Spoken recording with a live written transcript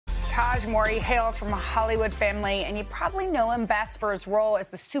Tahj Mowry hails from a Hollywood family, and you probably know him best for his role as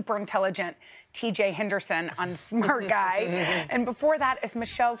the super intelligent T.J. Henderson on Smart Guy. And before that is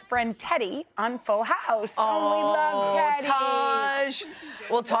Michelle's friend Teddy on Full House. Oh, we love Teddy. Tahj.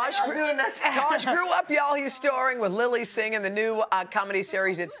 Well, Tahj grew up, y'all. He's starring with Lilly Singh in the new comedy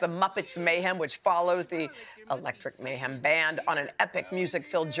series. It's the Muppets Mayhem, which follows the Electric Mayhem Band on an epic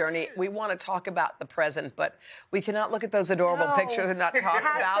music-filled journey. We want to talk about the present, but we cannot look at those adorable pictures and not talk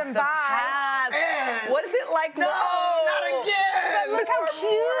about the past. What is it like? No, not again. But look how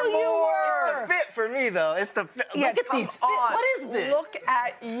cute you were. It's the fit for me, though. It's the fit. Yeah, look at these fit. What is this? Look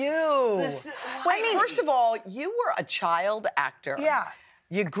at you. Wait, first of all, you were a child actor. Yeah.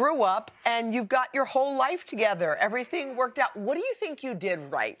 You grew up, and you've got your whole life together. Everything worked out. What do you think you did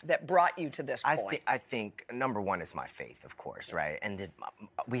right that brought you to this point? I think number one is my faith, of course, right? And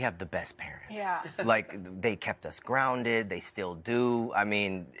we have the best parents. Yeah. Like, they kept us grounded. They still do. I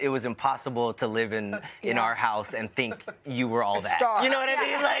mean, it was impossible to live in our house and think you were all that. Star. You know what I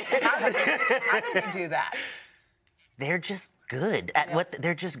mean? Like, How did you do that? they're just good at what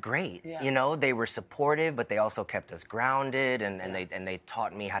they're just great. Yeah. You know, they were supportive, but they also kept us grounded, and they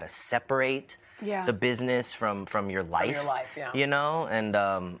taught me how to separate the business from your life. From your life, yeah. You know, and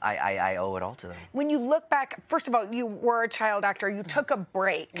I owe it all to them. When you look back, first of all, you were a child actor. You took a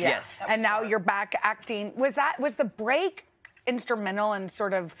break. Yes. And now you're back acting. Was the break instrumental in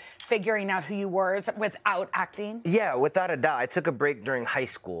sort of figuring out who you were without acting? Yeah, without a doubt. I took a break during high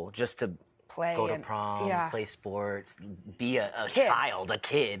school just to go to prom, play sports, be a child, a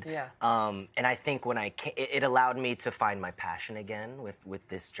kid. Yeah. And I think when it allowed me to find my passion again with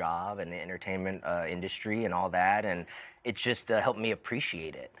this job and the entertainment industry and all that, and it just helped me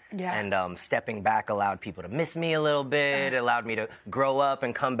appreciate it. Yeah. And stepping back allowed people to miss me a little bit. It allowed me to grow up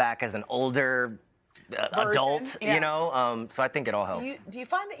and come back as an older adult, you know, so I think it all helped. Do you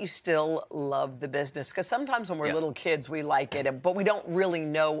find that you still love the business? Because sometimes when we're little kids, we like it, but we don't really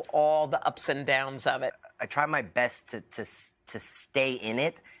know all the ups and downs of it. I try my best to stay in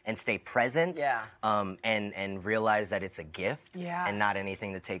it and stay present, and realize that it's a gift and not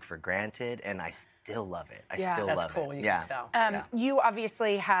anything to take for granted, and I still love it. I still love it. That's cool. You can tell. You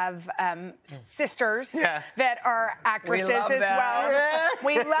obviously have sisters that are actresses as well.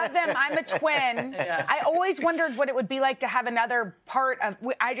 We love them. I'm a twin. I always wondered what it would be like to have another part of.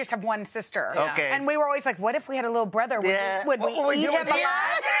 I just have one sister. Okay. And we were always like, what if we had a little brother? Would we eat him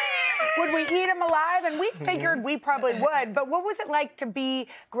alive? Would we eat him alive? And we figured we probably would. But what was it like to be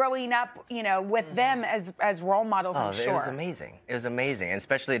growing up, you know, with them as role models? I'm sure. It was amazing. It was amazing, and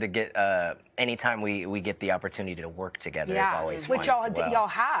especially to get anytime we get the opportunity to work together is always fun. Which y'all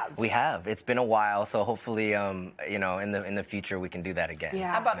have. We have. It's been a while, so hopefully, you know, in the future we can do that again.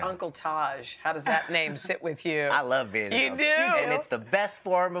 Yeah. How about Uncle Tahj? How does that name sit with you? I love being You an do? uncle. And it's the best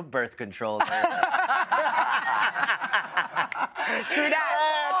form of birth control. True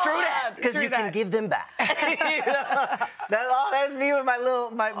that. True that. Because you can give them back. You know? There's me with my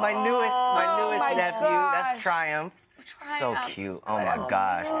newest nephew. Gosh. That's Triumph. So cute. Oh my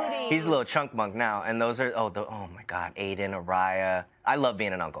gosh. He's a little chunk monk now. And those are oh my God, Aiden, Araya. I love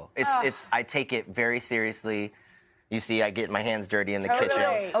being an uncle. I take it very seriously. You see, I get my hands dirty in the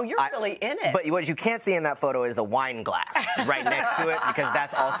kitchen. Oh, you're really in it. But what you can't see in that photo is a wine glass right next to it, because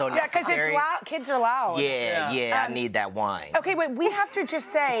that's also necessary. Yeah, because it's loud. Kids are loud. Yeah, I need that wine. Okay, wait, we have to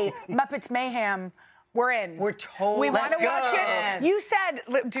just say Muppets Mayhem. We're in. We're totally. We want to watch it. You said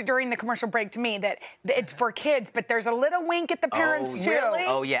during the commercial break to me that it's for kids, but there's a little wink at the parents too. Really?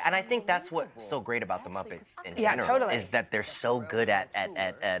 Oh yeah, and I think that's what's so great about the Muppets in general, totally. is that they're so good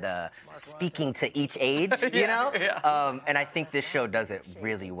at speaking to each age, you know. And I think this show does it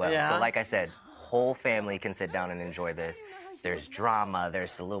really well. So like I said, whole family can sit down and enjoy this. There's drama.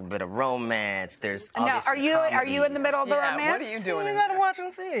 There's a little bit of romance. There's obviously comedy. Are you in the middle of the romance? What are you doing? You gotta watch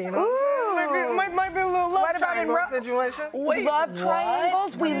and see. You know, Ooh. might be a little love triangle situation. Wait, love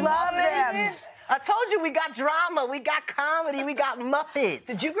triangles? We love them. I told you we got drama, we got comedy, we got Muppets.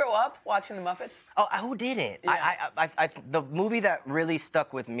 Did you grow up watching the Muppets? Oh, who didn't? Yeah. The movie that really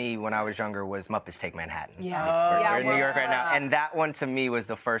stuck with me when I was younger was Muppets Take Manhattan. Yeah. We're in New York right now, and that one to me was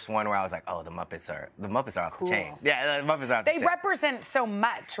the first one where I was like, oh, the Muppets are off the chain. Yeah, the Muppets are off the chain. They represent so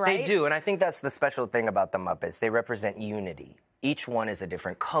much, right? They do, and I think that's the special thing about the Muppets. They represent unity. Each one is a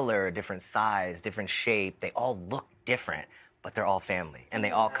different color, a different size, different shape. They all look different, but they're all family, and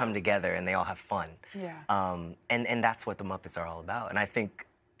they all come together, and they all have fun. Yeah. And that's what the Muppets are all about. And I think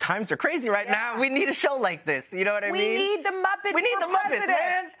times are crazy right now. We need a show like this. You know what I mean? We need the Muppets. We need the Muppets, president.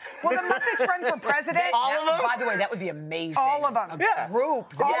 man. Will the Muppets run for president? All of them? By the way, that would be amazing. All of them. A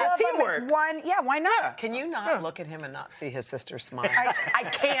group. All Yeah. of them teamwork. is one. Yeah, why not? Yeah. Can you not look at him and not see his sister smile? I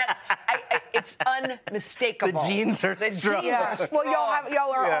can't. It's unmistakable. The genes are strong. Yeah. Well,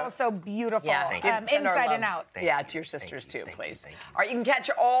 y'all are also beautiful, Send our inside love. and out. Yeah, to your sisters too, please. All right, you can catch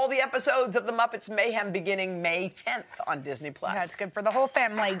all the episodes of the Muppets Mayhem beginning May 10th on Disney+. That's good for the whole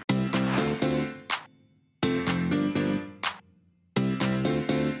family.